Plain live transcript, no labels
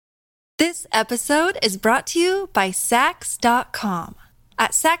This episode is brought to you by Sax.com.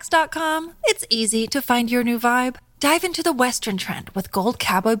 At Sax.com, it's easy to find your new vibe. Dive into the Western trend with gold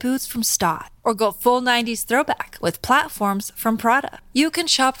cowboy boots from Stott, or go full 90s throwback with platforms from Prada. You can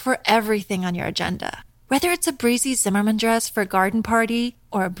shop for everything on your agenda, whether it's a breezy Zimmermann dress for a garden party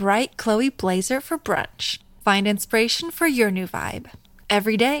or a bright Chloe blazer for brunch. Find inspiration for your new vibe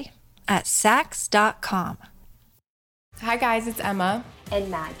every day at Sax.com. Hi guys, it's Emma. And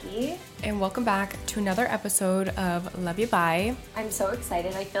Maggie. And welcome back to another episode of Love You Bye. I'm so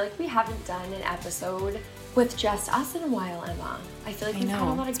excited. I feel like we haven't done an episode with just us in a while, Emma. I feel like we've had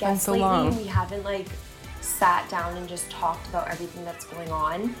a lot of guests lately and we haven't sat down and just talked about everything that's going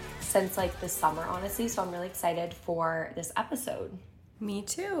on since the summer, honestly. So I'm really excited for this episode. Me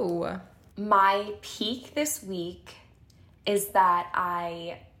too. My peak this week is that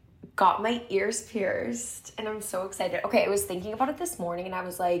I got my ears pierced and I'm so excited. Okay, I was thinking about it this morning and I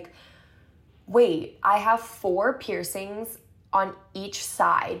was like, wait, I have 4 piercings on each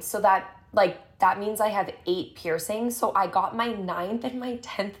side. So that means I have 8 piercings. So I got my 9th and my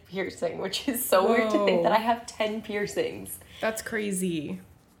 10th piercing, which is so weird to think that I have 10 piercings. That's crazy.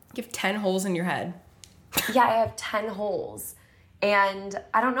 You have 10 holes in your head. Yeah, I have 10 holes. And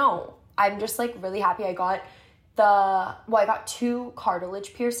I don't know. I'm just really happy I got I got 2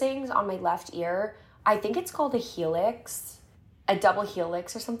 cartilage piercings on my left ear. I think it's called a double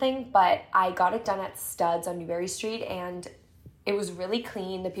helix or something, but I got it done at Studs on Newberry Street and it was really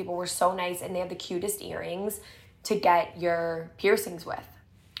clean. The people were so nice and they have the cutest earrings to get your piercings with,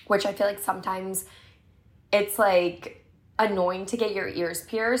 which I feel like sometimes it's annoying to get your ears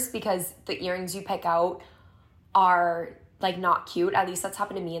pierced because the earrings you pick out are not cute. At least that's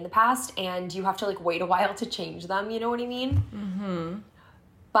happened to me in the past, and you have to wait a while to change them, you know what I mean? Mm-hmm.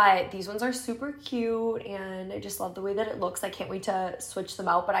 But these ones are super cute and I just love the way that it looks. I can't wait to switch them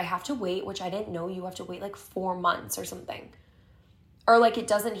out, but I have to wait, which I didn't know you have to wait 4 months or something. Or it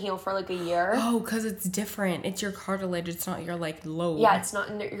doesn't heal for a year. Oh, because it's different. It's your cartilage. It's not your lobe. Yeah, it's not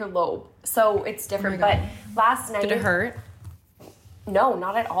in your lobe. So it's different. But last night... Did it hurt? No,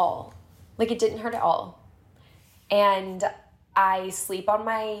 not at all. It didn't hurt at all. And I sleep on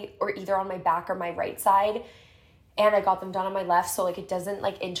either on my back or my right side. And I got them done on my left. So it doesn't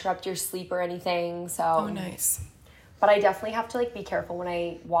interrupt your sleep or anything. So. Oh, nice. But I definitely have to be careful when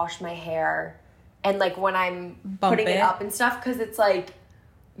I wash my hair. And when I'm putting it up and stuff. Because it's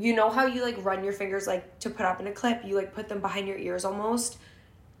you know how you run your fingers to put up in a clip. You put them behind your ears almost.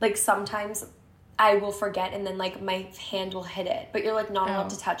 Sometimes I will forget and then my hand will hit it. But you're not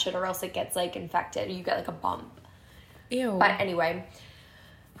allowed to touch it or else it gets infected. Or you get a bump. Ew. But anyway,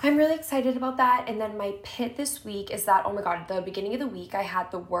 I'm really excited about that. And then my pit this week is that, oh my God, the beginning of the week I had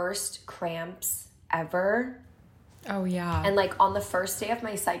the worst cramps ever. Oh, yeah. And on the first day of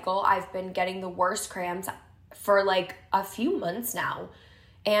my cycle, I've been getting the worst cramps for a few months now.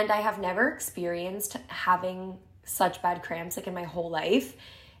 And I have never experienced having such bad cramps in my whole life.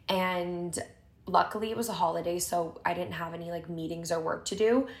 And luckily it was a holiday, so I didn't have any meetings or work to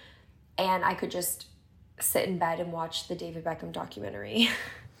do. And I could just sit in bed and watch the David Beckham documentary.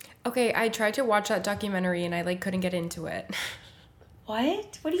 Okay, I tried to watch that documentary and I couldn't get into it.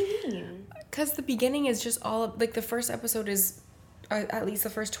 What? What do you mean? Because the beginning is just all the first episode is at least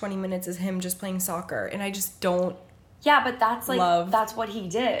the first 20 minutes is him just playing soccer, and I just don't. Yeah, but that's that's what he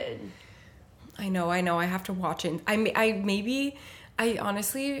did. I know. I have to watch it. I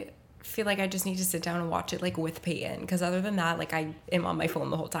honestly feel like I just need to sit down and watch it with Peyton, because other than that I am on my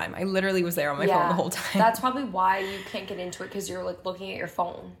phone the whole time. I literally was there on my phone the whole time. That's probably why you can't get into it, because you're looking at your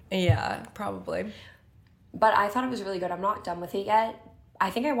phone. Yeah, probably. But I thought it was really good. I'm not done with it yet.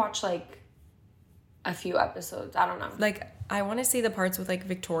 I think I watched a few episodes. I don't know. I want to see the parts with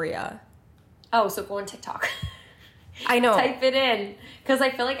Victoria. Oh, so go on TikTok. I know. Type it in, because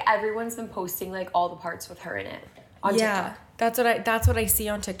I feel everyone's been posting all the parts with her in it on TikTok. That's what I see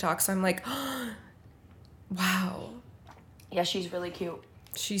on TikTok. So I'm like, oh, wow. Yeah, she's really cute.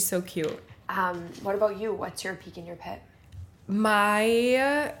 She's so cute. What about you? What's your peak in your pit?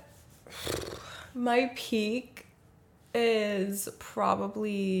 My peak is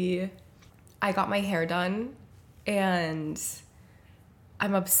probably I got my hair done and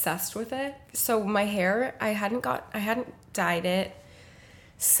I'm obsessed with it. So my hair, I hadn't dyed it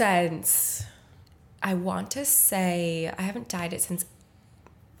since, I want to say, I haven't dyed it since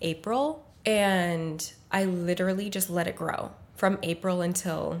April, and I literally just let it grow from April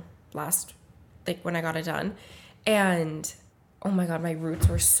until last, when I got it done. And oh my God, my roots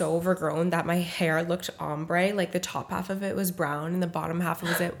were so overgrown that my hair looked ombre. Like the top half of it was brown and the bottom half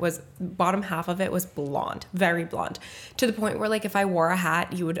of it was blonde, very blonde, to the point where like if I wore a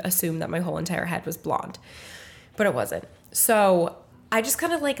hat, you would assume that my whole entire head was blonde, but it wasn't. So I just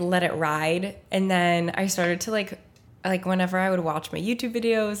kind of like let it ride. And then I started to like whenever I would watch my YouTube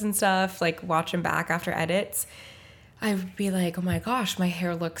videos and stuff, like watch them back after edits, I would be like, oh my gosh, my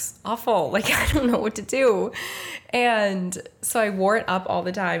hair looks awful. Like, I don't know what to do. And so I wore it up all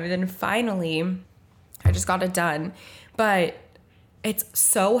the time. And then finally, I just got it done. But it's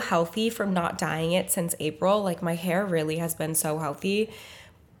so healthy from not dyeing it since April. Like, my hair really has been so healthy.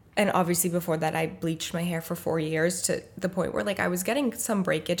 And obviously before that, I bleached my hair for 4 years to the point where, like, I was getting some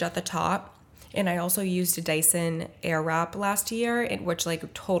breakage at the top. And I also used a Dyson Airwrap last year, which,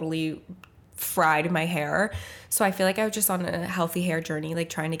 like, totally fried my hair. So I feel like I was just on a healthy hair journey, like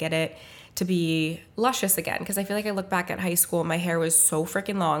trying to get it to be luscious again. Because I feel like I look back at high school, my hair was so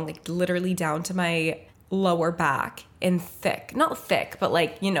freaking long, like literally down to my lower back and thick. Not thick, but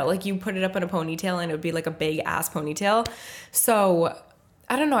like, you know, like you put it up in a ponytail and it would be like a big ass ponytail. So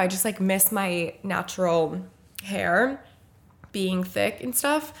I don't know, I just like miss my natural hair being thick and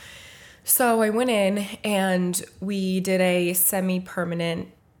stuff. So I went in and we did a semi-permanent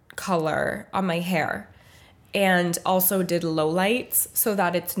color on my hair and also did low lights so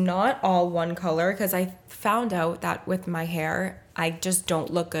that it's not all one color, because I found out that with my hair I just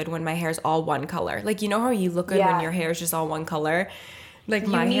don't look good when my hair is all one color. Like, you know how you look good when your hair is just all one color? Like,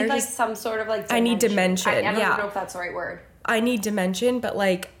 my hair like just, some sort of like dimension. I need dimension. I don't know if that's the right word. I need dimension, but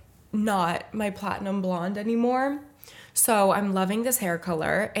like not my platinum blonde anymore. So I'm loving this hair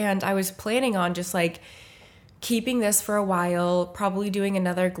color, and I was planning on just like keeping this for a while, probably doing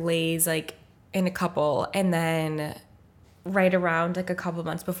another glaze like in a couple, and then right around like a couple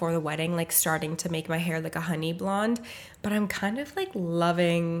months before the wedding, like starting to make my hair like a honey blonde. But I'm kind of like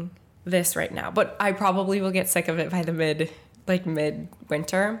loving this right now, but I probably will get sick of it by the mid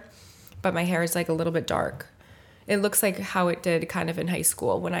winter. But my hair is like a little bit dark. It looks like how it did kind of in high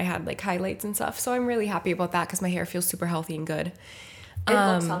school when I had like highlights and stuff. So I'm really happy about that because my hair feels super healthy and good. It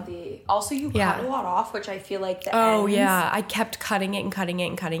looks healthy. Also, you cut a lot off, which I feel like the ends. Yeah. I kept cutting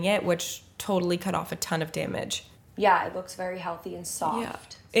it, which totally cut off a ton of damage. Yeah, it looks very healthy and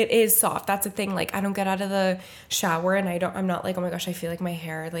soft. Yeah. It is soft. That's the thing. Like, I don't get out of the shower and I'm not like, oh my gosh, I feel like my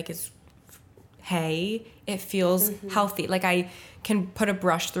hair like is hay. It feels healthy. Like, I can put a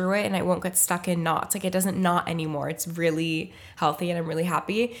brush through it and I won't get stuck in knots. Like, it doesn't knot anymore. It's really healthy and I'm really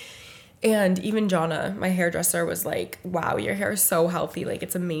happy. And even Jonna, my hairdresser, was like, wow, your hair is so healthy. Like,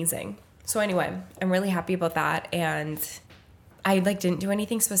 it's amazing. So anyway, I'm really happy about that. And I like didn't do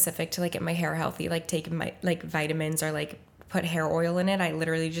anything specific to like get my hair healthy, like take my like vitamins or like put hair oil in it. I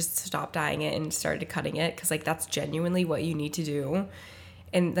literally just stopped dyeing it and started cutting it because like that's genuinely what you need to do.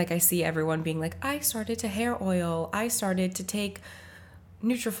 And like I see everyone being like, I started to hair oil. I started to take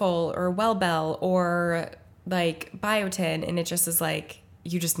Nutrafol or Wellbell or like biotin. And it just is like,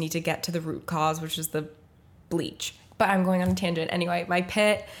 you just need to get to the root cause, which is the bleach. But I'm going on a tangent. Anyway, my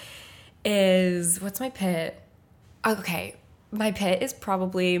pit is, what's my pit? Okay, my pit is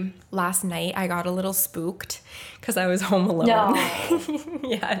probably last night I got a little spooked because I was home alone. No.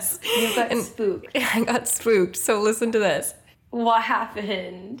 Yes. You got spooked. I got spooked. So listen to this. What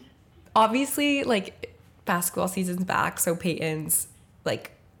happened? Obviously, like, basketball season's back, so Peyton's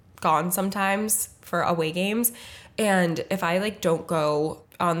like gone sometimes for away games. And if I like don't go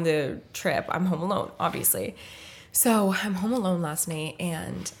on the trip, I'm home alone, obviously. So I'm home alone last night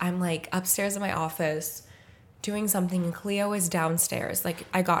and I'm like upstairs in my office doing something and Cleo is downstairs. Like,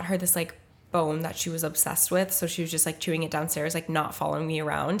 I got her this like bone that she was obsessed with. So she was just like chewing it downstairs, like not following me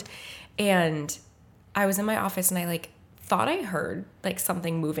around. And I was in my office and I like thought I heard like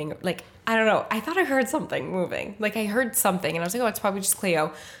something moving. Like, I don't know. I thought I heard something moving. Like, I heard something and I was like, oh, it's probably just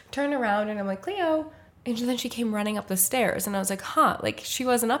Cleo. Turn around and I'm like, Cleo. And then she came running up the stairs and I was like, huh, like she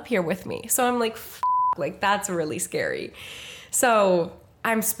wasn't up here with me. So I'm like, like that's really scary. So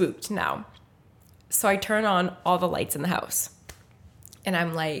I'm spooked now. So I turn on all the lights in the house and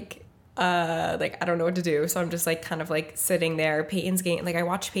I'm like I don't know what to do. So I'm just like kind of like sitting there. Peyton's game, like I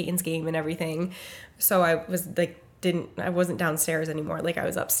watched Peyton's game and everything. So I was like, I wasn't downstairs anymore. Like I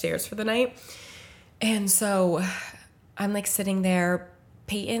was upstairs for the night. And so I'm like sitting there.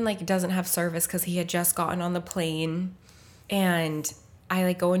 Peyton like doesn't have service because he had just gotten on the plane. And I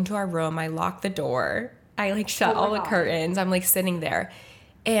like go into our room. I lock the door. I like shut all the curtains. I'm like sitting there.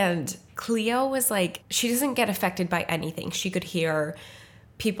 And Cleo was like, she doesn't get affected by anything. She could hear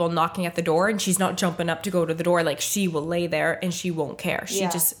people knocking at the door and she's not jumping up to go to the door. Like, she will lay there and she won't care.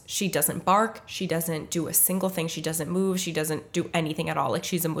 She doesn't bark. She doesn't do a single thing. She doesn't move. She doesn't do anything at all. Like,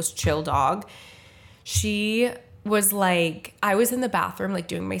 she's the most chill dog. She was like, I was in the bathroom, like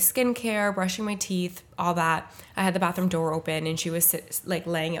doing my skincare, brushing my teeth, all that. I had the bathroom door open and she was like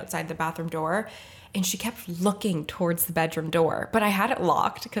laying outside the bathroom door and she kept looking towards the bedroom door, but I had it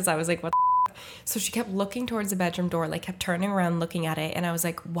locked because I was like, what the f-? So she kept looking towards the bedroom door, like kept turning around looking at it. And I was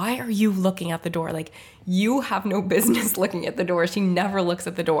like, why are you looking at the door? Like, you have no business looking at the door. She never looks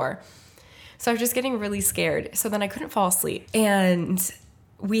at the door. So I was just getting really scared. So then I couldn't fall asleep. And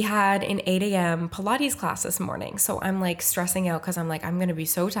we had an 8 a.m. Pilates class this morning. So I'm like stressing out because I'm like, I'm going to be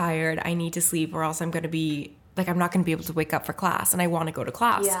so tired. I need to sleep or else I'm going to be like, I'm not going to be able to wake up for class and I want to go to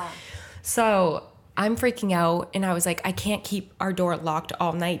class. Yeah. So I'm freaking out and I was like, I can't keep our door locked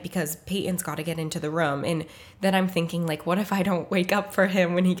all night because Peyton's got to get into the room. And then I'm thinking like, what if I don't wake up for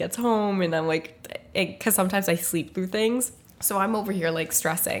him when he gets home? And I'm like, because sometimes I sleep through things. So I'm over here like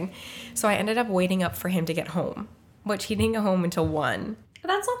stressing. So I ended up waiting up for him to get home, which he didn't get home until 1. But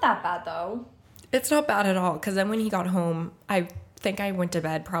that's not that bad, though. It's not bad at all, because then when he got home, I think I went to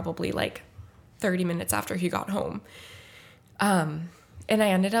bed probably like 30 minutes after he got home. And I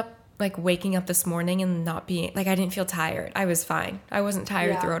ended up like waking up this morning and not being, like, I didn't feel tired. I was fine. I wasn't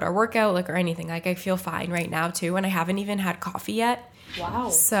tired throughout our workout, like, or anything. Like, I feel fine right now, too, and I haven't even had coffee yet. Wow.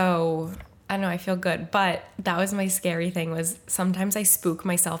 So, I don't know, I feel good. But that was my scary thing, was sometimes I spook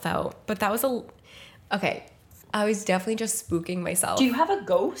myself out. But that was okay. I was definitely just spooking myself. Do you have a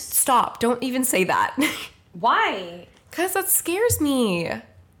ghost? Stop. Don't even say that. Why? Because that scares me.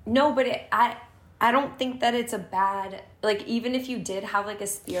 No, but I don't think that it's a bad, like, even if you did have, like, a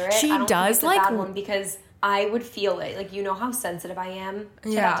spirit, I don't think it's a bad one, because I would feel it. Like, you know how sensitive I am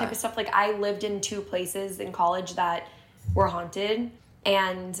to that type of stuff? Like, I lived in 2 places in college that were haunted,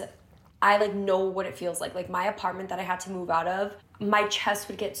 and I, like, know what it feels like. Like, my apartment that I had to move out of, my chest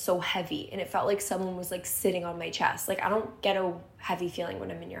would get so heavy, and it felt like someone was, like, sitting on my chest. Like, I don't get a heavy feeling when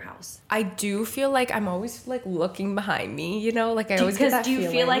I'm in your house. I do feel like I'm always, like, looking behind me, you know? Like, I always get that feeling. Do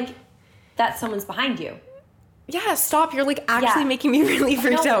you feel like that someone's behind you? Yeah, stop. You're, like, actually making me really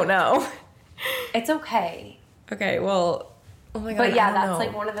freaked out now. It's okay. Okay, well, oh my God, but yeah, I don't that's, know.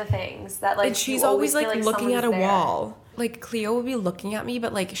 like, one of the things that, like, And she's always, like, looking at a there. wall. Like, Cleo will be looking at me,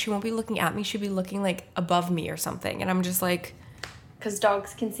 but, like, she won't be looking at me. She'll be looking, like, above me or something. And I'm just like... Because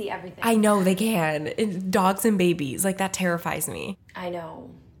dogs can see everything. I know, they can. Dogs and babies. Like, that terrifies me. I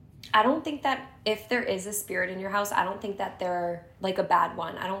know. I don't think that if there is a spirit in your house, I don't think that they're, like, a bad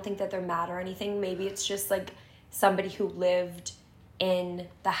one. I don't think that they're mad or anything. Maybe it's just, like, somebody who lived in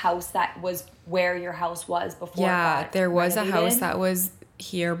the house that was where your house was before. Yeah, there was renovated. a house that was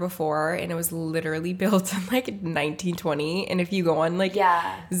here before, and it was literally built in, like, 1920. And if you go on, like,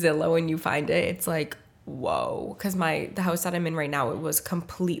 Zillow and you find it, it's like... Whoa, because the house that I'm in right now, it was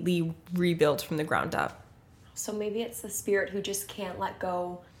completely rebuilt from the ground up. So maybe it's the spirit who just can't let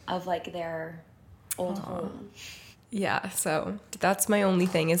go of, like, their old home. Yeah, so that's my only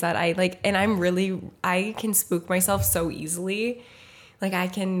thing, is that I can spook myself so easily. Like, I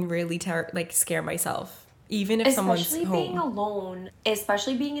can really scare myself. Even if someone's home. Especially being alone,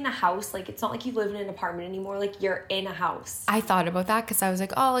 especially being in a house, like, it's not like you live in an apartment anymore, like, you're in a house. I thought about that because I was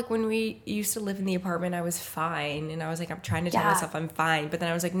like, oh, like, when we used to live in the apartment, I was fine. And I was like, I'm trying to tell myself I'm fine. But then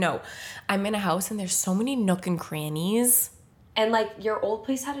I was like, no, I'm in a house and there's so many nook and crannies. And, like, your old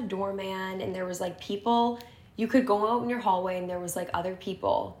place had a doorman and there was, like, people. You could go out in your hallway and there was, like, other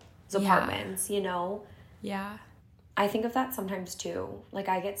people's apartments, you know? Yeah. I think of that sometimes, too. Like,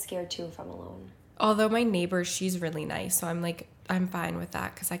 I get scared, too, if I'm alone. Although my neighbor, she's really nice. So I'm fine with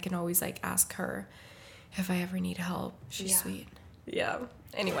that because I can always, like, ask her if I ever need help. She's sweet. Yeah.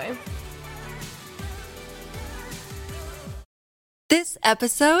 Anyway. This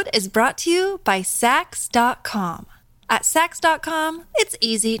episode is brought to you by Sax.com. At Sax.com, it's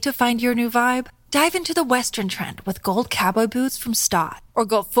easy to find your new vibe. Dive into the Western trend with gold cowboy boots from Stott, or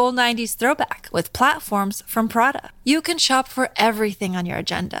go full 90s throwback with platforms from Prada. You can shop for everything on your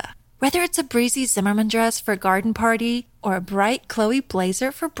agenda. Whether it's a breezy Zimmermann dress for a garden party or a bright Chloe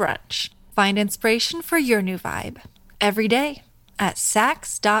blazer for brunch, find inspiration for your new vibe every day at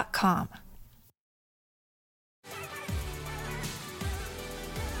Sax.com.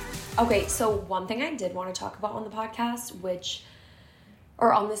 Okay, so one thing I did want to talk about on the podcast,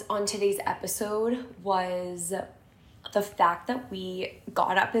 on today's episode, was the fact that we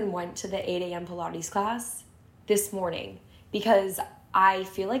got up and went to the 8 a.m. Pilates class this morning, because I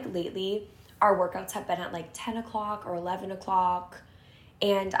feel like lately our workouts have been at like 10 o'clock or 11 o'clock.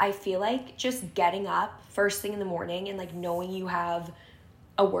 And I feel like just getting up first thing in the morning and, like, knowing you have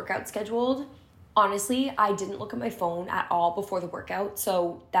a workout scheduled, honestly, I didn't look at my phone at all before the workout.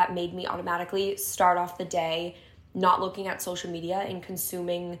 So that made me automatically start off the day not looking at social media and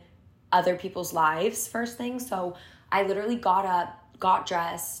consuming other people's lives first thing. So I literally got up, got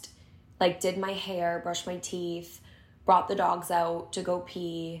dressed, like did my hair, brushed my teeth, brought the dogs out to go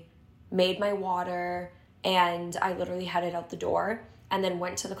pee, made my water, and I literally headed out the door and then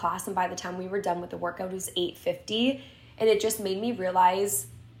went to the class. And by the time we were done with the workout, it was 8:50. And it just made me realize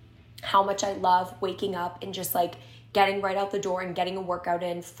how much I love waking up and just like getting right out the door and getting a workout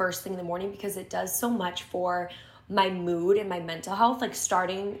in first thing in the morning, because it does so much for my mood and my mental health. Like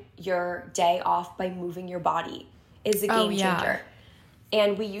starting your day off by moving your body is a game changer.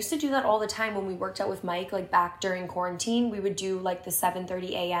 And we used to do that all the time when we worked out with Mike, like back during quarantine. We would do like the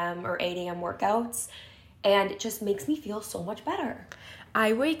 7:30 a.m. or 8 a.m. workouts, and it just makes me feel so much better.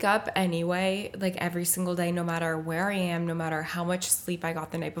 I wake up anyway, like every single day, no matter where I am, no matter how much sleep I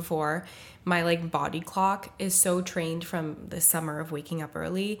got the night before. My like body clock is so trained from the summer of waking up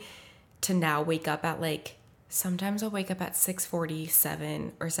early to now wake up at like, sometimes I'll wake up at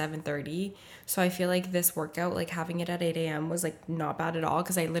 6:47 or 7:30. So I feel like this workout, like having it at 8 a.m. was like not bad at all,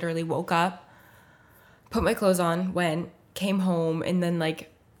 because I literally woke up, put my clothes on, went, came home, and then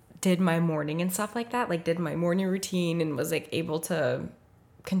like did my morning and stuff like that, like did my morning routine and was like able to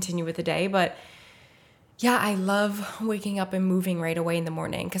continue with the day. But yeah, I love waking up and moving right away in the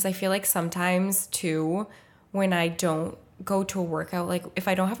morning, because I feel like sometimes too, when I don't go to a workout, like if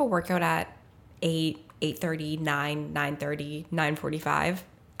I don't have a workout at 8:30, 9:30, 9:45,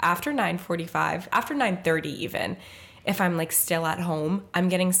 after 9:45, after 9:30 even, if I'm like still at home, I'm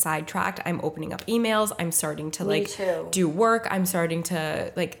getting sidetracked. I'm opening up emails. I'm starting to like do work. I'm starting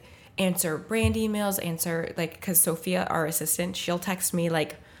to like answer brand emails, because Sophia, our assistant, she'll text me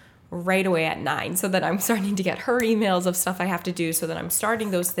like right away at 9, so that I'm starting to get her emails of stuff I have to do, so that I'm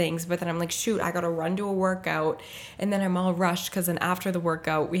starting those things. But then I'm like, shoot, I gotta run to a workout, and then I'm all rushed, because then after the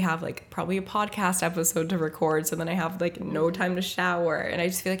workout we have like probably a podcast episode to record, so then I have like no time to shower, and I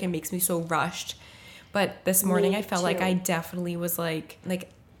just feel like it makes me so rushed. But this morning I felt like I definitely was like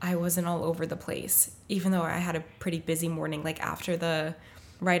I wasn't all over the place, even though I had a pretty busy morning. Like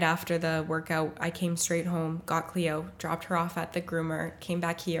right after the workout, I came straight home, got Cleo, dropped her off at the groomer, came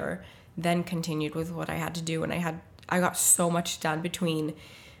back here, then continued with what I had to do. And I got so much done between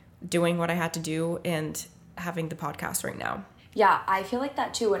doing what I had to do and having the podcast right now. Yeah, I feel like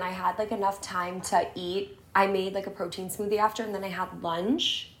that too. And I had like enough time to eat. I made like a protein smoothie after, and then I had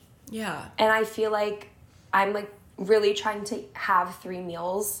lunch. Yeah. And I feel like I'm like really trying to have 3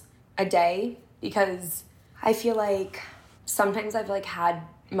 meals a day, because I feel like sometimes I've like had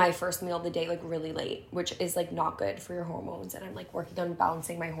my first meal of the day like really late, which is like not good for your hormones, and I'm like working on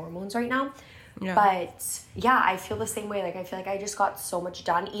balancing my hormones right now. Yeah. But yeah, I feel the same way. Like I feel like I just got so much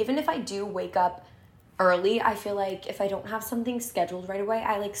done. Even if I do wake up early, I feel like if I don't have something scheduled right away,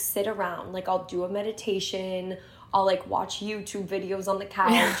 I like sit around, like I'll do a meditation, I'll like watch YouTube videos on the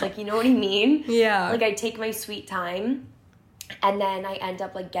couch, like, you know what I mean? Yeah. Like I take my sweet time, and then I end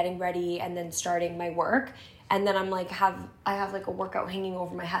up like getting ready and then starting my work. And then I'm like, I have like a workout hanging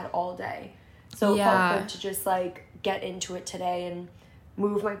over my head all day. So it felt good to just like get into it today and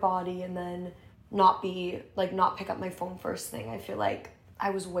move my body, and then not pick up my phone first thing. I feel like I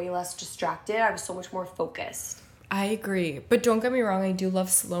was way less distracted. I was so much more focused. I agree. But don't get me wrong, I do love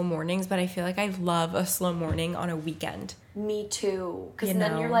slow mornings, but I feel like I love a slow morning on a weekend. Me too. Because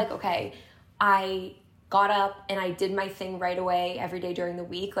then you're like, okay, I got up and I did my thing right away every day during the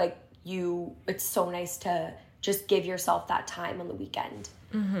week. Like it's so nice to just give yourself that time on the weekend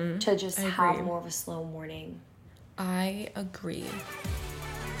to just have more of a slow morning. I agree.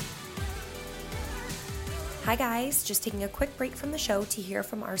 Hi guys, just taking a quick break from the show to hear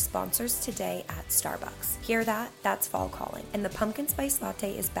from our sponsors today at Starbucks. Hear that? That's fall calling. And the pumpkin spice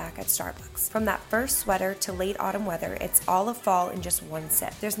latte is back at Starbucks. From that first sweater to late autumn weather, it's all of fall in just one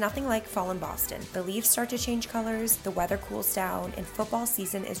sip. There's nothing like fall in Boston. The leaves start to change colors, the weather cools down, and football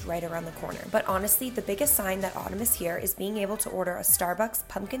season is right around the corner. But honestly, the biggest sign that autumn is here is being able to order a Starbucks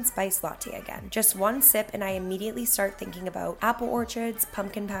pumpkin spice latte again. Just one sip and I immediately start thinking about apple orchards,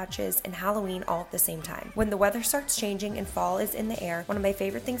 pumpkin patches, and Halloween all at the same time. When the weather starts changing and fall is in the air, one of my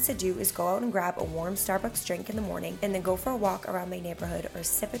favorite things to do is go out and grab a warm Starbucks drink in the morning and then go for a walk around my neighborhood or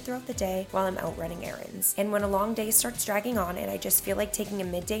sip it throughout the day while I'm out running errands. And when a long day starts dragging on and I just feel like taking a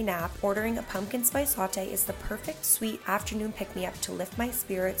midday nap, ordering a pumpkin spice latte is the perfect sweet afternoon pick-me-up to lift my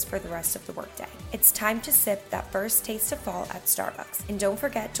spirits for the rest of the workday. It's time to sip that first taste of fall at Starbucks. And don't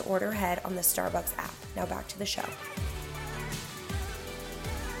forget to order ahead on the Starbucks app. Now back to the show.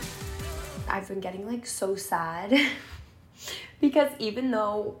 I've been getting like so sad Because even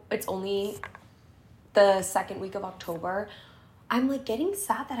though it's only the second week of October, I'm like getting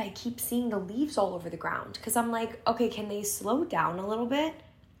sad that I keep seeing the leaves all over the ground. Because I'm like, okay, can they slow down a little bit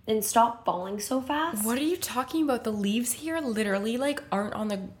and stop falling so fast? What are you talking about? The leaves here literally like aren't on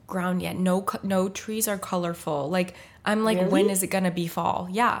the ground yet. No trees are colorful. Like I'm like, Really? when is it gonna be fall?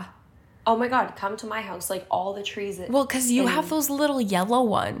 Yeah. Oh my God, come to my house. Like all the trees. Well, because you and- have those little yellow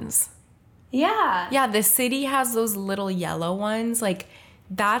ones. Yeah. Yeah, the city has those little yellow ones. Like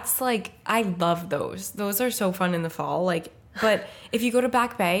that's like, I love those. Those are so fun in the fall. Like, but if you go to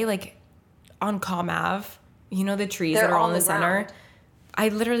Back Bay, like on Com Ave, you know the trees They're that are on on the the center. ground. I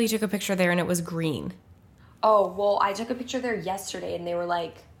literally took a picture there and it was green. Oh, well, I took a picture there yesterday and they were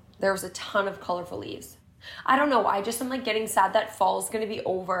like, there was a ton of colorful leaves. I don't know. I just am like getting sad that fall's going to be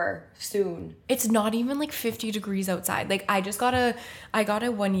over soon. It's not even like 50 degrees outside. Like I got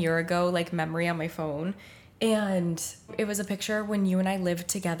a 1 year ago like memory on my phone, and it was a picture when you and I lived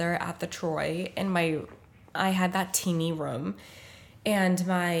together at the Troy, and I had that teeny room and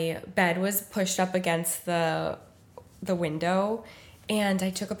my bed was pushed up against the window, and I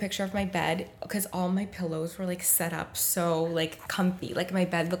took a picture of my bed because all my pillows were like set up so like comfy. Like my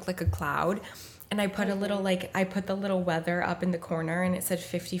bed looked like a cloud. And I put I put the little weather up in the corner and it said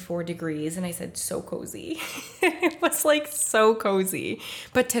 54 degrees and I said, so cozy. It was like so cozy.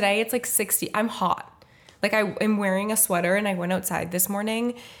 But today it's like 60. I'm hot. Like I am wearing a sweater and I went outside this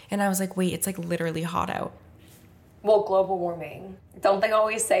morning and I was like, wait, it's like literally hot out. Well, global warming. Don't they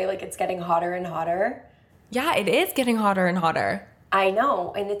always say like it's getting hotter and hotter? Yeah, it is getting hotter and hotter. I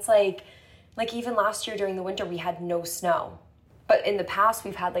know. And it's like even last year during the winter, we had no snow. But in the past,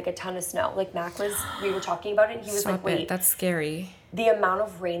 we've had like a ton of snow. Like Mac we were talking about it and he was Stop like, wait, it. That's scary. the amount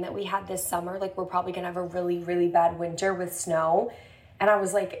of rain that we had this summer, like we're probably gonna have a really, really bad winter with snow. And I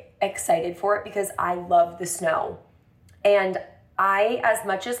was like excited for it because I love the snow. And as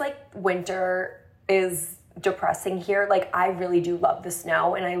much as like winter is depressing here, like I really do love the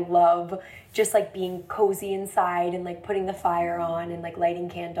snow, and I love just like being cozy inside and like putting the fire on and like lighting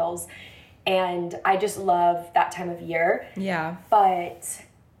candles. And I just love that time of year. Yeah. But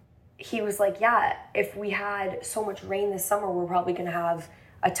he was like, yeah, if we had so much rain this summer, we're probably going to have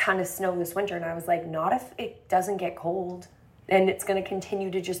a ton of snow this winter. And I was like, not if it doesn't get cold and it's going to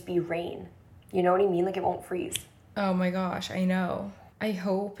continue to just be rain. You know what I mean? Like it won't freeze. Oh my gosh, I know. I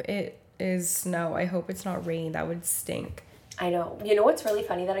hope it is snow. I hope it's not rain. That would stink. I know. You know what's really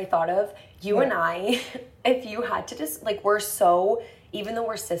funny that I thought of? You and I, if you had to just, like, we're so, even though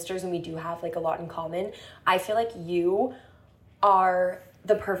we're sisters and we do have, like, a lot in common, I feel like you are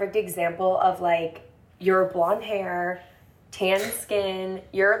the perfect example of, like, your blonde hair, tan skin,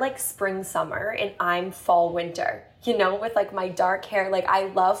 you're, like, spring, summer, and I'm fall, winter. You know, with, like, my dark hair. Like, I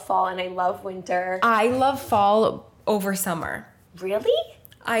love fall and I love winter. I love fall over summer. Really?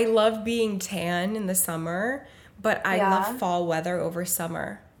 I love being tan in the summer, but I Yeah. love fall weather over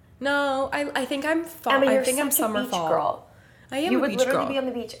summer. No, I think I'm fall. Emma, I you're think I'm such a summer beach fall. girl. I am You a would beach literally girl. be on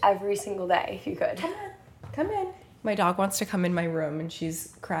the beach every single day if you could. Come in. My dog wants to come in my room and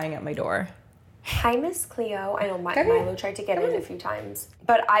she's crying at my door. Hi, Miss Cleo. I know Come here. Milo tried to get in a few times.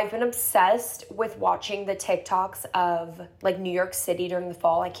 But I've been obsessed with watching the TikToks of, like, New York City during the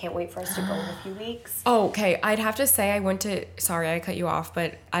fall. I can't wait for us to go in a few weeks. Oh, okay. I'd have to say sorry, I cut you off,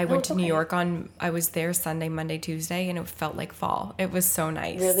 but I went it's to New okay. York I was there Sunday, Monday, Tuesday, and it felt like fall. It was so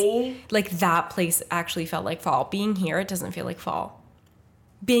nice. Really? Like that place actually felt like fall. Being here, it doesn't feel like fall.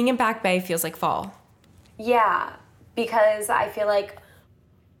 Being in Back Bay feels like fall. Yeah, because I feel like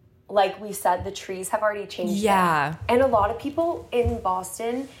we said, the trees have already changed. Yeah. And a lot of people in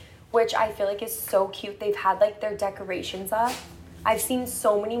Boston, which I feel like is so cute, they've had, like, their decorations up. I've seen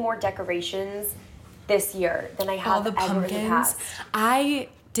so many more decorations this year than I have All the ever in the pumpkins. past. I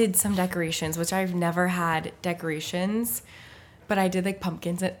did some decorations, which I've never had decorations, but I did like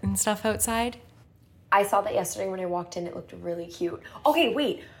pumpkins and stuff outside. I saw that yesterday when I walked in. It looked really cute. Okay,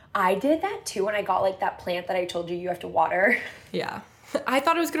 wait. I did that too, and I got, like, that plant that I told you have to water. Yeah. I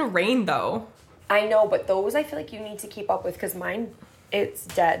thought it was gonna rain though. I know, but those I feel like you need to keep up with because mine, it's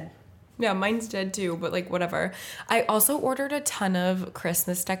dead. Yeah, mine's dead too, but like whatever. I also ordered a ton of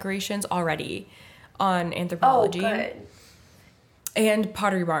Christmas decorations already on Anthropology good. and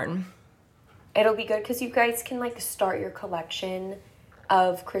Pottery Barn. It'll be good because you guys can, like, start your collection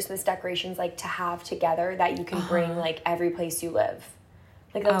of Christmas decorations, like, to have together that you can bring, like, every place you live.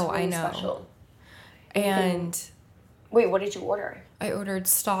 Like, that's Oh, I really know. special. And Wait, what did you order? I ordered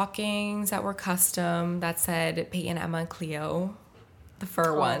stockings that were custom that said Peyton, Emma, and Cleo, the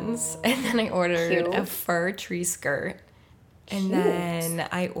fur ones. And then I ordered a Cute. fur tree skirt. And Cute. then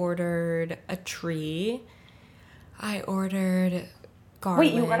I ordered a tree. I ordered garland.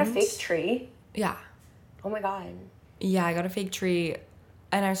 Wait, you got a fake tree? Yeah. Oh my God. Yeah, I got a fake tree.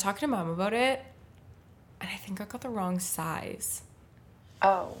 And I was talking to Mom about it. And I think I got the wrong size.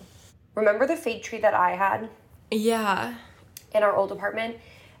 Oh. Remember the fake tree that I had Yeah. in our old apartment?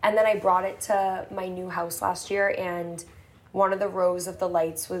 And then I brought it to my new house last year, and one of the rows of the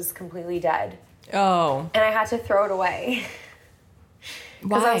lights was completely dead. Oh. And I had to throw it away.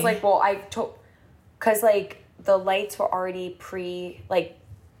 Because Why? I was like, well, because, like, the lights were already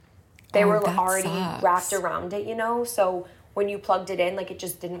they were that already sucks. wrapped around it, you know? So when you plugged it in, like, it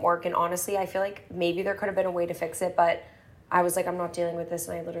just didn't work. And honestly, I feel like maybe there could have been a way to fix it, but I was like, I'm not dealing with this,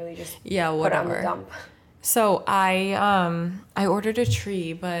 and I literally just put it on whatever. the dump. So I ordered a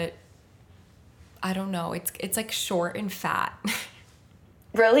tree, but I don't know. It's like short and fat.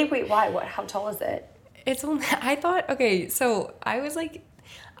 Really? Wait, why? What? How tall is it? It's only, I thought, okay, so I was like,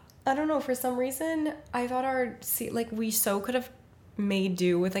 I don't know, for some reason, I thought we could have made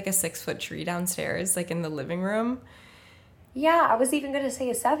do with like a 6-foot tree downstairs, like in the living room. Yeah, I was even going to say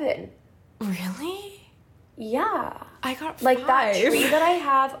a 7. Really? Yeah. I got Like 5. that tree that I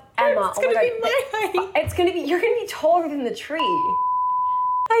have, Emma. It's gonna be my height. You're going to be taller than the tree.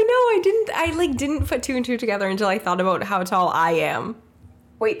 I know, I didn't put 2 and 2 together until I thought about how tall I am.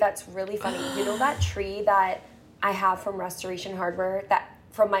 Wait, that's really funny. You know that tree that I have from Restoration Hardware, that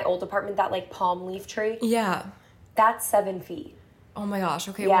from my old apartment, that like palm leaf tree? Yeah. That's 7 feet. Oh my gosh.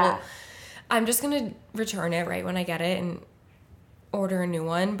 Okay, Yeah. well, I'm just gonna return it right when I get it and order a new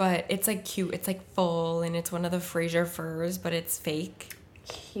one, but it's like cute. It's like full, and it's one of the Fraser firs, but it's fake.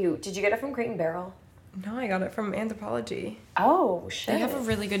 Cute. Did you get it from Crate and Barrel? No, I got it from Anthropologie. Oh, shit. They have a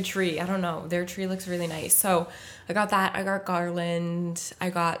really good tree. I don't know. Their tree looks really nice. So I got that. I got garland. I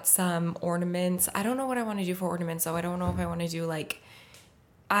got some ornaments. I don't know what I want to do for ornaments, though. I don't know if I want to do like,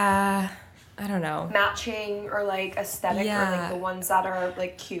 I don't know. Matching or like aesthetic, or Yeah. like the ones that are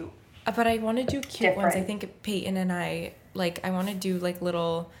like cute. But I want to do cute ones. I Different. think Peyton and I, like, I want to do like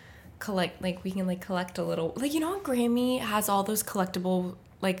little we can like collect a little, like, you know how Grammy has all those collectible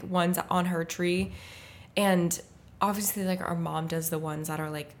like ones on her tree? And obviously, like, our mom does the ones that are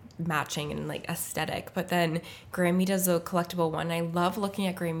like matching and like aesthetic, but then Grammy does a collectible one. I love looking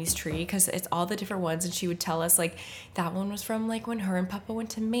at Grammy's tree because it's all the different ones, and she would tell us like that one was from like when her and Papa went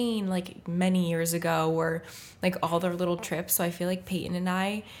to Maine like many years ago, or like all their little trips. So I feel like Peyton and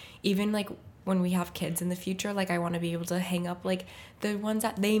I, even like when we have kids in the future, like I want to be able to hang up like the ones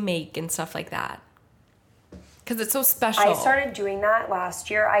that they make and stuff like that, because it's so special. I started doing that last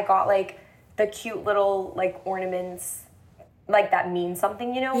year. I got like the cute little like ornaments, like that mean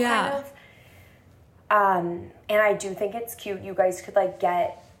something, you know, Yeah. kind of. And I do think it's cute. You guys could like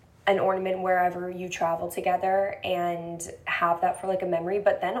get an ornament wherever you travel together and have that for like a memory.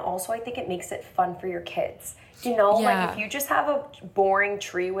 But then also I think it makes it fun for your kids. You know, Yeah. like if you just have a boring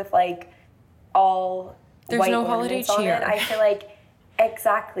tree with like all There's white no holiday ornaments on cheer. it, I feel like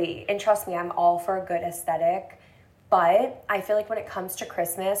exactly. And trust me, I'm all for a good aesthetic. But I feel like when it comes to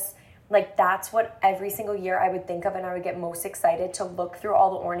Christmas, like that's what every single year I would think of, and I would get most excited to look through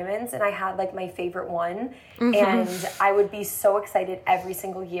all the ornaments, and I had like my favorite one, and I would be so excited every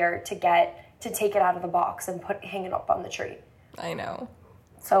single year to take it out of the box and hang it up on the tree. I know.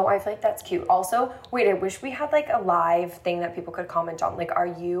 So I feel like that's cute. Also, wait, I wish we had like a live thing that people could comment on. Like,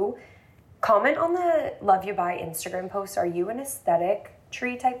 comment on the Love You Buy Instagram post. Are you an aesthetic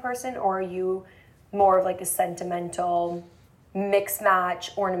tree type person, or are you more of like a sentimental mix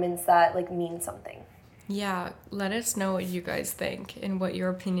match ornaments that like mean something? Yeah, let us know what you guys think and what your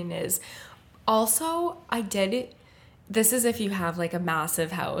opinion is. Also, this is if you have like a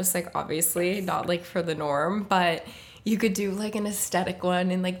massive house, like obviously not like for the norm, but you could do like an aesthetic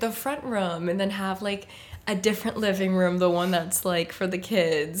one in like the front room, and then have like a different living room, the one that's like for the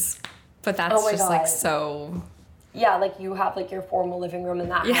kids. But that's Oh my just like God. so, Yeah, like you have like your formal living room, and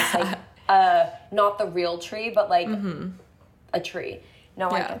that Yeah. has like not the real tree, but like a tree. No,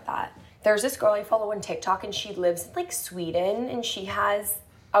 I Yeah. get that. There's this girl I follow on TikTok, and she lives in like Sweden, and she has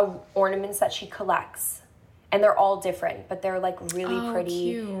ornaments that she collects, and they're all different, but they're like really Oh,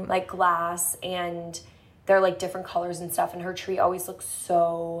 pretty, cute. like glass, and they're like different colors and stuff, and her tree always looks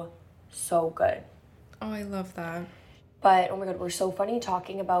so good. oh, I love that. But oh my God, we're so funny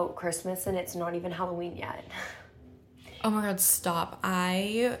talking about Christmas, and it's not even Halloween yet. Oh my God, stop.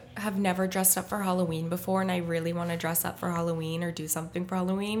 I have never dressed up for Halloween before, and I really want to dress up for Halloween or do something for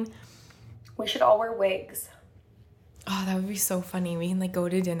Halloween. We should all wear wigs. Oh, that would be so funny. We can like go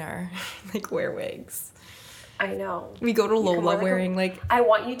to dinner, like wear wigs. I know. We go to You can Lola wear, like, wearing like, I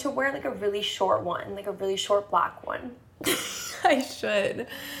want you to wear like a really short one, like a really short black one. I should.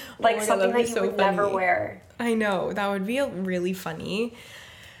 Like Oh my God, something that'd be that you so would never funny. wear. I know, that would be really funny.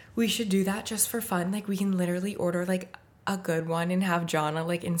 We should do that just for fun. Like, we can literally order like a good one and have Jonna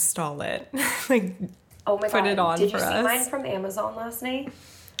like install it. Like, Oh my put God. it on Did for you see us. mine from Amazon last night?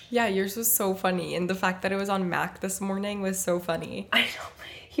 Yeah, yours was so funny. And the fact that it was on Mac this morning was so funny. I know.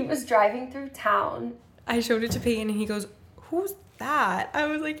 He was driving through town. I showed it to Peyton and he goes, "Who's that?" I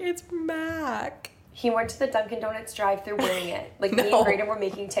was like, "It's Mac." He went to the Dunkin' Donuts drive-thru wearing it. Like, me No. and Brayden were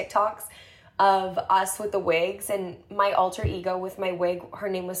making TikToks of us with the wigs, and my alter ego with my wig, her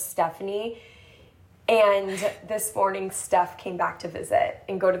name was Stephanie. And this morning, Steph came back to visit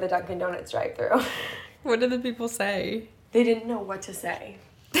and go to the Dunkin' Donuts drive-thru. What did the people say? They didn't know what to say,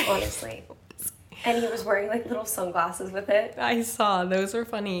 honestly. And he was wearing, like, little sunglasses with it. I saw. Those were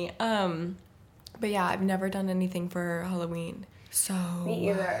funny. But yeah, I've never done anything for Halloween. So Me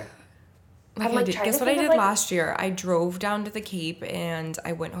either. Like I'm, like, I did. trying Guess to what I think did of, like- last year? I drove down to the Cape and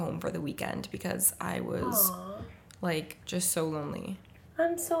I went home for the weekend because I was like just so lonely.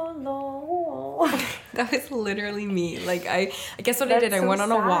 I'm so low. That was literally me. Like I guess what I That's did? I so went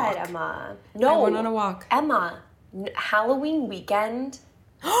on a sad, walk. Emma. No. I went on a walk. Emma, Halloween weekend.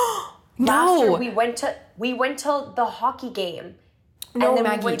 Last No. year we went to the hockey game. No, and then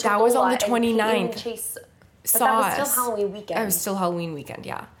Maggie, we went to that was on Lola, the and Peyton 29th. and Chase, but Saw that was us. still Halloween weekend. It was still Halloween weekend,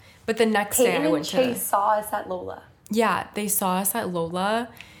 yeah. But the next Peyton day I and went Chase to saw us at Lola. Yeah, they saw us at Lola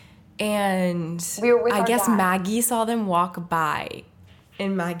and We were with I our guess dad. Maggie saw them walk by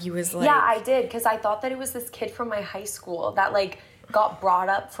and Maggie was like, Yeah, I did, because I thought that it was this kid from my high school that, like, got brought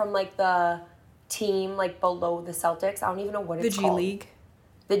up from, like, the team, like, below the Celtics. I don't even know what the it's G called. League.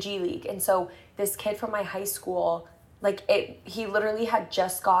 The G League. And so this kid from my high school, like, he literally had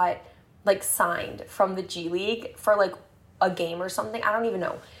just got, like, signed from the G League for, like, a game or something. I don't even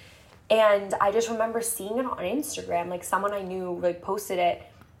know. And I just remember seeing it on Instagram. Like, someone I knew, like, posted it.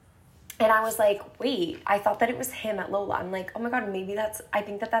 And I was like, wait, I thought that it was him at Lola. I'm like, oh my God, maybe I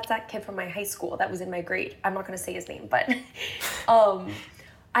think that's that kid from my high school that was in my grade. I'm not going to say his name, but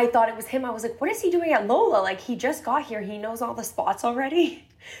I thought it was him. I was like, what is he doing at Lola? Like, he just got here. He knows all the spots already.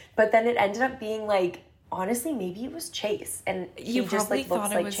 But then it ended up being like, honestly, maybe it was Chase. And he You just, probably like, looks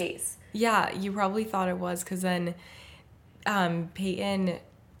thought it like was Chase. Yeah, you probably thought it was because then Peyton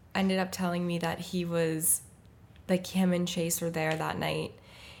ended up telling me that he was, like, him and Chase were there that night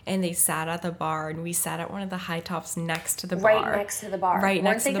and they sat at the bar and we sat at one of the high tops next to the bar. Right next to the bar. Right Weren't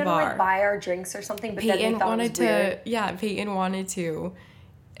next they to the gonna, bar. like, buy our drinks or something? But then Peyton they thought wanted it was weird. Peyton wanted to.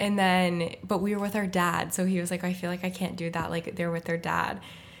 And then, but we were with our dad. So he was like, I feel like I can't do that. Like, they're with their dad.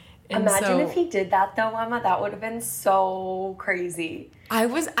 And Imagine so, if he did that, though, Emma. That would have been so crazy. I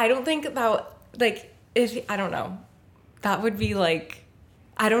don't think about, like, I don't know. That would be like,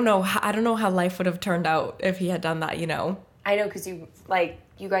 I don't know how life would have turned out if he had done that, you know? I know, because you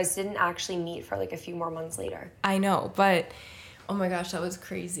guys didn't actually meet for, like, a few more months later. I know, but oh my gosh, that was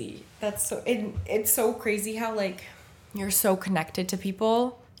crazy. It's so crazy how, like, you're so connected to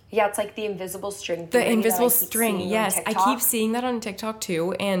people. Yeah, it's like the invisible string. The theory that invisible I keep string, seeing on yes. I TikTok. keep seeing that on TikTok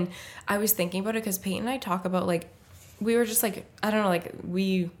too. And I was thinking about it because Peyton and I talk about, like, we were just like, I don't know, like,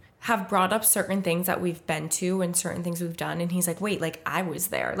 we have brought up certain things that we've been to and certain things we've done. And he's like, wait, like, I was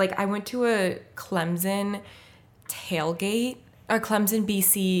there. Like, I went to a Clemson tailgate, or Clemson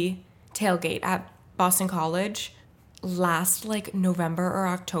BC tailgate at Boston College last, like, November or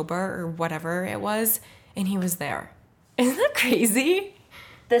October or whatever it was. And he was there. Isn't that crazy?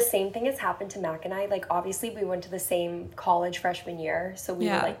 The same thing has happened to Mac and I. Like, obviously, we went to the same college freshman year. So we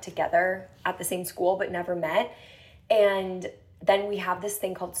Yeah. were, like, together at the same school, but never met. And then we have this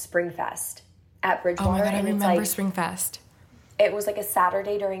thing called Springfest at Bridgewater. Oh my God, I and it's remember like, Springfest. it was like a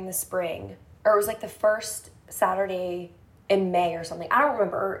Saturday during the spring, or it was like the first Saturday in May or something. I don't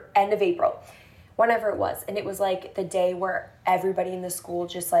remember, or end of April, whenever it was. And it was like the day where everybody in the school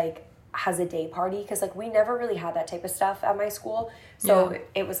just, like, has a day party, because, like, we never really had that type of stuff at my school. So Yeah.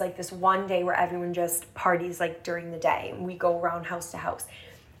 it was like this one day where everyone just parties, like, during the day, and we go around house to house.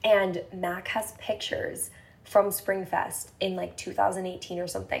 And Mac has pictures from Springfest in, like, 2018 or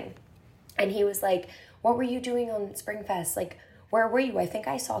something. And he was like, what were you doing on Springfest? Like, where were you? I think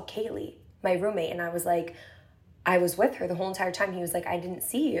I saw Kaylee, my roommate. And I was like, I was with her the whole entire time. He was like, I didn't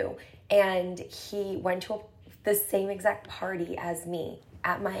see you. And he went to the same exact party as me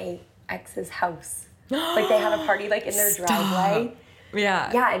at my ex's house. Like, they had a party, like, in their driveway.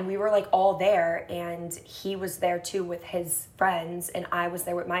 Yeah. Yeah, and we were, like, all there, and he was there too with his friends, and I was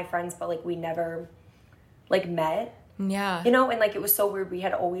there with my friends, but, like, we never, like, met, Yeah. you know? And, like, it was so weird.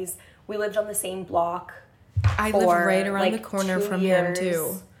 We lived on the same block. I live for, right around like, the corner 2 from years. him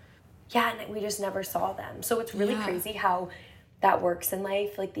too. Yeah, and we just never saw them. So it's really crazy how that works in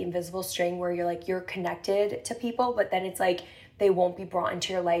life, like the invisible string where you're like, you're connected to people, but then it's like they won't be brought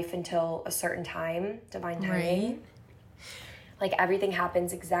into your life until a certain time, divine timing. Right. Like everything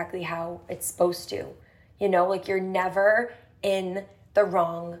happens exactly how it's supposed to. You know, like you're never in the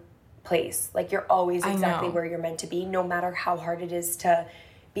wrong place. Like you're always exactly where you're meant to be, no matter how hard it is to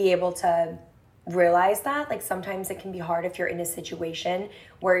be able to realize that. Like sometimes it can be hard if you're in a situation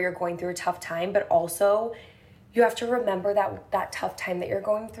where you're going through a tough time, but also you have to remember that that tough time that you're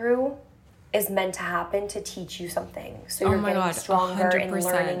going through is meant to happen to teach you something. So you're getting stronger 100%. And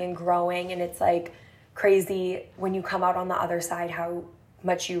learning and growing. And it's like crazy when you come out on the other side, how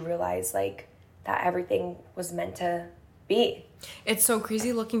much you realize like that everything was meant to be. It's so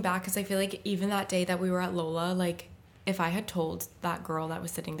crazy looking back, because I feel like even that day that we were at Lola, like if I had told that girl that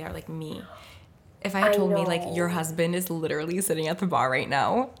was sitting there, like me, if I had told me like your husband is literally sitting at the bar right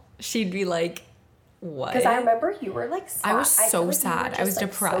now, she'd be like, what? Because I remember you were like sad. I was so sad. I was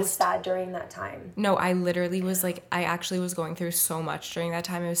depressed. So sad during that time. No, I literally was like, I actually was going through so much during that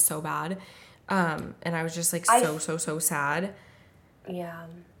time. It was so bad. And I was just like so sad. Yeah.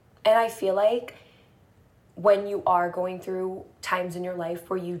 And I feel like when you are going through times in your life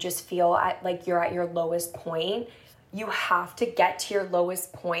where you just feel like you're at your lowest point, you have to get to your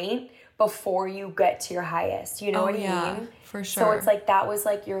lowest point before you get to your highest. You know what I mean? For sure. So it's like that was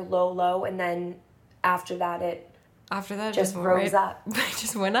like your low, and then after that it just rose up. It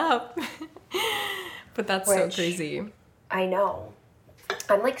just went up. But that's so crazy. I know.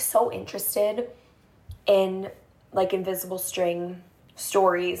 I'm like so interested in like invisible string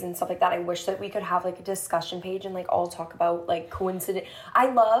stories and stuff like that. I wish that we could have like a discussion page and like all talk about like coincidence. I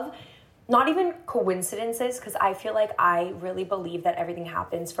love not even coincidences, because I feel like I really believe that everything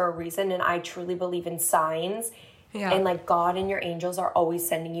happens for a reason, and I truly believe in signs. Yeah. And like God and your angels are always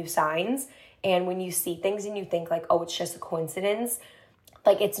sending you signs. And when you see things and you think like, oh, it's just a coincidence,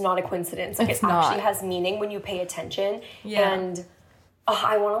 like it's not a coincidence. Like it actually has meaning when you pay attention. Yeah. And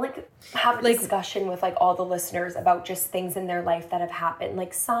I want to like have a discussion with like all the listeners about just things in their life that have happened,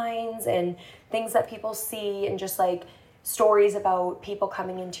 like signs and things that people see, and just like stories about people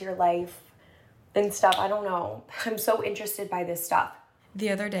coming into your life and stuff. I don't know. I'm so interested by this stuff. The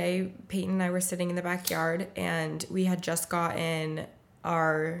other day, Peyton and I were sitting in the backyard, and we had just gotten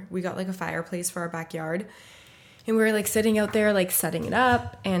we got like a fireplace for our backyard, and we were like sitting out there, like setting it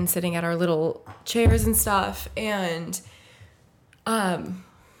up and sitting at our little chairs and stuff. And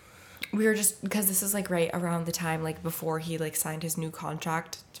we were just, because this is like right around the time like before he like signed his new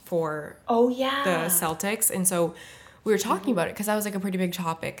contract for the Celtics, and so we were talking about it because that was like a pretty big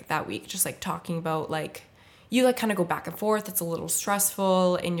topic that week, just like talking about like you like kind of go back and forth. It's a little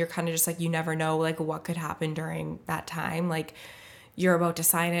stressful, and you're kind of just like, you never know like what could happen during that time. Like you're about to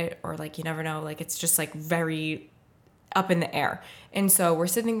sign it, or like you never know. Like it's just like very up in the air. And so we're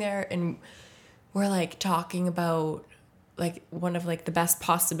sitting there and we're like talking about like one of like the best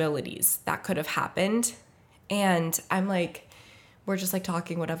possibilities that could have happened. And I'm like, we're just like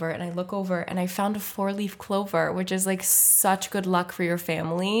talking, whatever. And I look over and I found a 4-leaf clover, which is like such good luck for your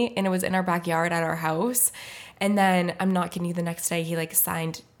family. And it was in our backyard at our house. And then I'm not kidding you, the next day he like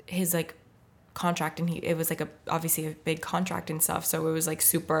signed his like contract, and it was like obviously a big contract and stuff. So it was like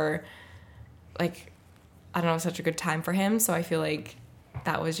super, like, I don't know, such a good time for him. So I feel like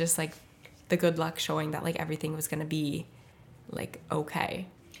that was just like the good luck showing that like everything was going to be like okay.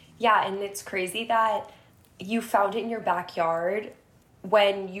 Yeah. And it's crazy that you found it in your backyard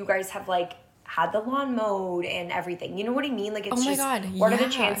when you guys have like had the lawn mowed and everything. You know what I mean? Like it's what are the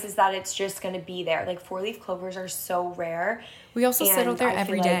chances that it's just going to be there? Like 4-leaf clovers are so rare. We also sit out there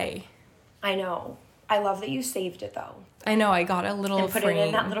every day. I know. I love that you saved it though. I know. I got a little and put it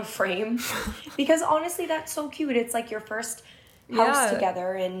in that little frame. Because honestly, that's so cute. It's like your first house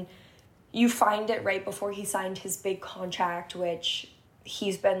together, and you find it right before he signed his big contract, which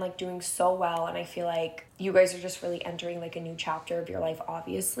he's been like doing so well. And I feel like you guys are just really entering like a new chapter of your life,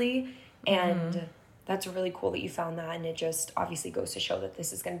 obviously. And that's really cool that you found that. And it just obviously goes to show that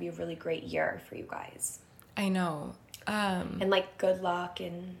this is going to be a really great year for you guys. I know. And like good luck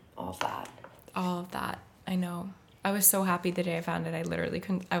and all of that. All of that. I know. I was so happy the day I found it. I literally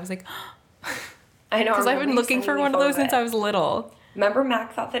couldn't. I was like, I know. Because I've been looking for one of those since I was little. Remember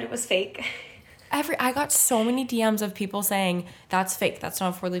Mac thought that it was fake? I got so many DMs of people saying, that's fake. That's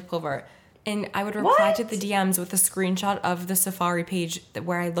not a 4-leaf clover. And I would reply to the DMs with a screenshot of the Safari page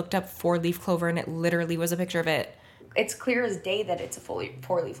where I looked up 4-leaf clover, and it literally was a picture of it. It's clear as day that it's a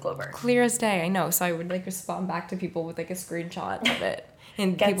 4-leaf clover. Clear as day, I know. So I would like respond back to people with like a screenshot of it.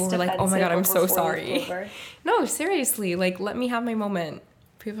 And people were like, oh my God, I'm so sorry. No, seriously, like let me have my moment.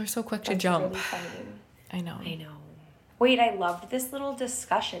 People are so quick to That's jump. really funny. I know. Wait, I loved this little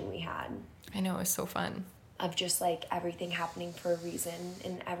discussion we had. I know, it was so fun. Of just like everything happening for a reason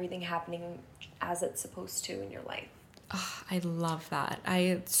and everything happening as it's supposed to in your life. Oh, I love that.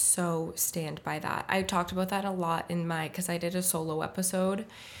 I so stand by that. I talked about that a lot in my, because I did a solo episode,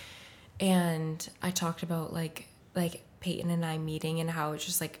 and I talked about like Peyton and I meeting and how it's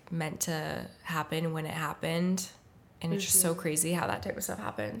just like meant to happen when it happened, and it's just so crazy how that type of stuff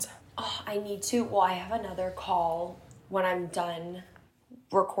happens. Oh, I need to. Well, I have another call when I'm done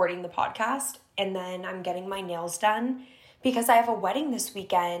recording the podcast, and then I'm getting my nails done because I have a wedding this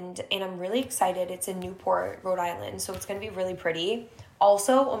weekend and I'm really excited. It's in Newport, Rhode Island, so it's going to be really pretty.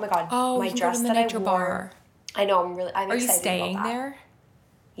 Also, oh my god, my dress that I wore. Bar. I know, I'm excited about that. Are you staying there?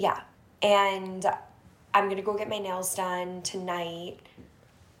 Yeah. And I'm going to go get my nails done tonight.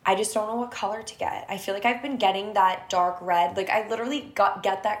 I just don't know what color to get. I feel like I've been getting that dark red. Like, I literally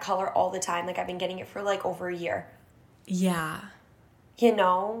get that color all the time. Like, I've been getting it for, like, over a year. Yeah. You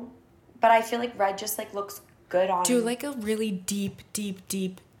know? But I feel like red just, like, looks good on... Do, like, a really deep,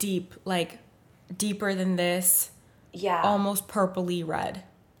 like, deeper than this. Yeah. Almost purpley red.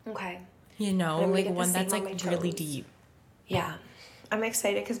 Okay. You know? Like, one that's, like, really deep. Yeah. I'm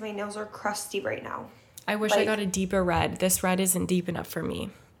excited because my nails are crusty right now. I wish I got a deeper red. This red isn't deep enough for me.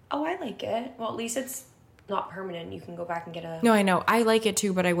 Oh, I like it. Well, at least it's not permanent. You can go back and get a... No, I know. I like it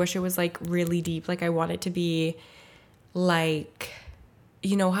too, but I wish it was like really deep. Like I want it to be like,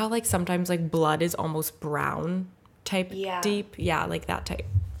 you know how like sometimes like blood is almost brown type deep? Yeah, like that type.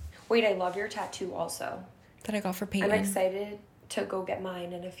 Wait, I love your tattoo also. That I got for Peyton. I'm excited to go get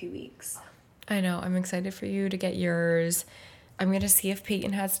mine in a few weeks. I know. I'm excited for you to get yours. I'm going to see if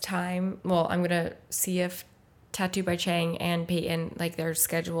Peyton has time. Well, I'm going to see if Tattoo by Chang and Peyton, like their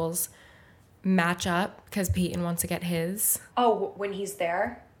schedules match up because Peyton wants to get his. Oh, when he's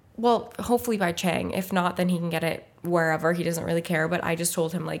there? Well, hopefully by Chang. If not, then he can get it wherever. He doesn't really care. But I just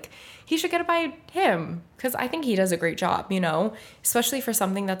told him like he should get it by him because I think he does a great job, you know, especially for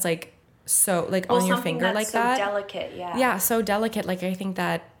something that's like so like on your finger like that. So delicate, yeah. Yeah, so delicate. Like I think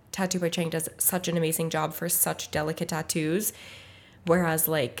that Tattoo by Chang does such an amazing job for such delicate tattoos, whereas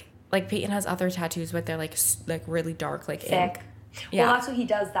like Peyton has other tattoos, but they're like really dark, like thick. Ink. Yeah. Well, that's what he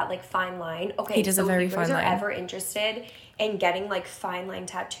does. That like fine line. Okay, he does a very fine line. If you guys are ever interested in getting like fine line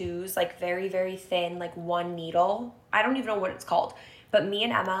tattoos, like very very thin, like one needle. I don't even know what it's called, but me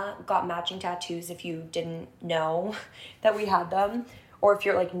and Emma got matching tattoos. If you didn't know that we had them. Or if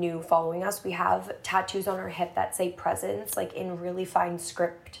you're like new following us, we have tattoos on our hip that say presents, like in really fine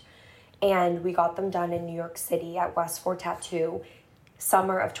script. And we got them done in New York City at West 4 Tattoo,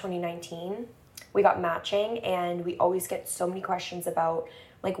 summer of 2019. We got matching, and we always get so many questions about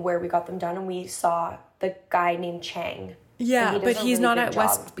like where we got them done. And we saw the guy named Chang. Yeah, but he's not at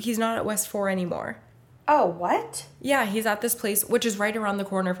West 4 anymore. Oh, what? Yeah, he's at this place, which is right around the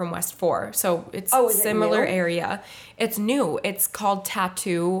corner from West 4. So it's similar area. It's new. It's called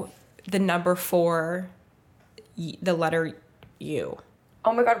Tattoo, the number 4, the letter U.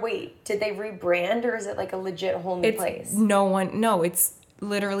 Oh my God, wait. Did they rebrand or is it like a legit whole new place? No, it's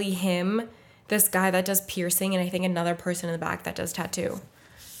literally him, this guy that does piercing, and I think another person in the back that does tattoo.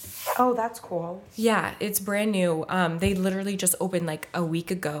 Oh, that's cool. Yeah, it's brand new. They literally just opened like a week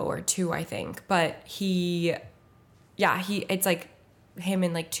ago or 2, I think. But it's like him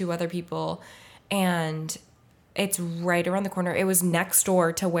and like 2 other people, and it's right around the corner. It was next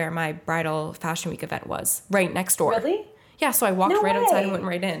door to where my bridal fashion week event was. Right next door. Really? Yeah, so I walked outside and went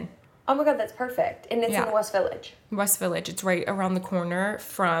right in. Oh my God, that's perfect. And it's in the West Village. West Village. It's right around the corner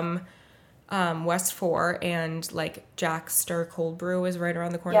from West 4, and like Jack's Stir Cold Brew is right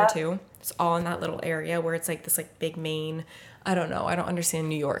around the corner too. It's all in that little area where it's like this like big main. I don't know. I don't understand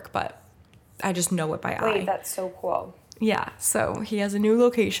New York, but I just know it by eye. Wait, that's so cool. Yeah. So he has a new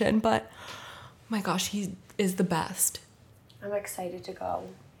location, but oh my gosh, he is the best. I'm excited to go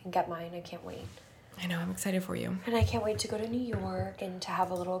and get mine. I can't wait. I know. I'm excited for you. And I can't wait to go to New York and to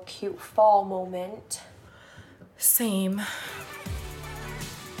have a little cute fall moment. Same.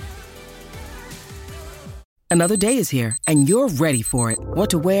 Another day is here, and you're ready for it. What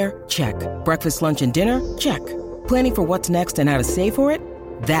to wear? Check. Breakfast, lunch, and dinner? Check. Planning for what's next and how to save for it?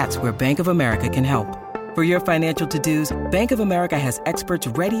 That's where Bank of America can help. For your financial to-dos, Bank of America has experts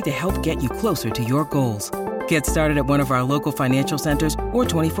ready to help get you closer to your goals. Get started at one of our local financial centers or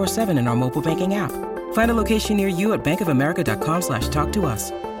 24/7 in our mobile banking app. Find a location near you at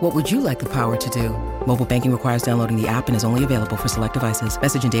bankofamerica.com/talktous. What would you like the power to do? Mobile banking requires downloading the app and is only available for select devices.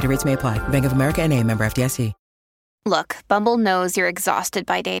 Message and data rates may apply. Bank of America NA, member FDIC. Look, Bumble knows you're exhausted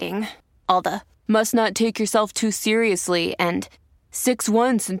by dating. All the, must not take yourself too seriously, and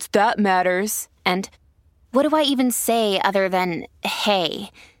 6'1" since that matters. And what do I even say other than,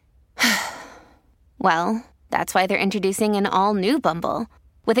 hey? Well, that's why they're introducing an all-new Bumble,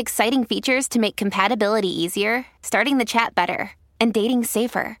 with exciting features to make compatibility easier, starting the chat better, and dating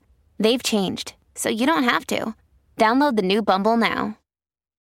safer. They've changed, so you don't have to. Download the new Bumble now.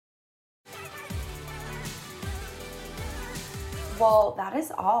 Well, that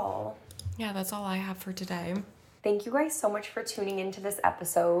is all. Yeah, that's all I have for today. Thank you guys so much for tuning into this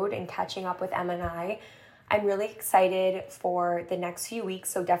episode and catching up with Emma and I. I'm really excited for the next few weeks,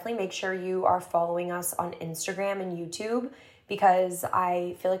 so definitely make sure you are following us on Instagram and YouTube because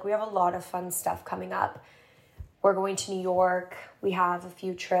I feel like we have a lot of fun stuff coming up. We're going to New York, we have a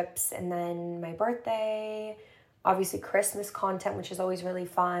few trips, and then my birthday, obviously Christmas content, which is always really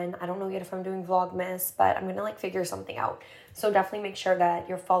fun. I don't know yet if I'm doing Vlogmas, but I'm gonna figure something out. So definitely make sure that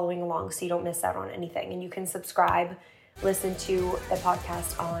you're following along so you don't miss out on anything. And you can subscribe, listen to the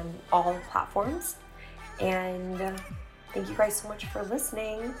podcast on all platforms. And thank you guys so much for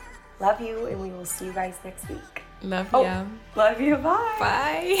listening. Love you, and we will see you guys next week. Love you. Love you. Bye.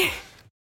 Bye.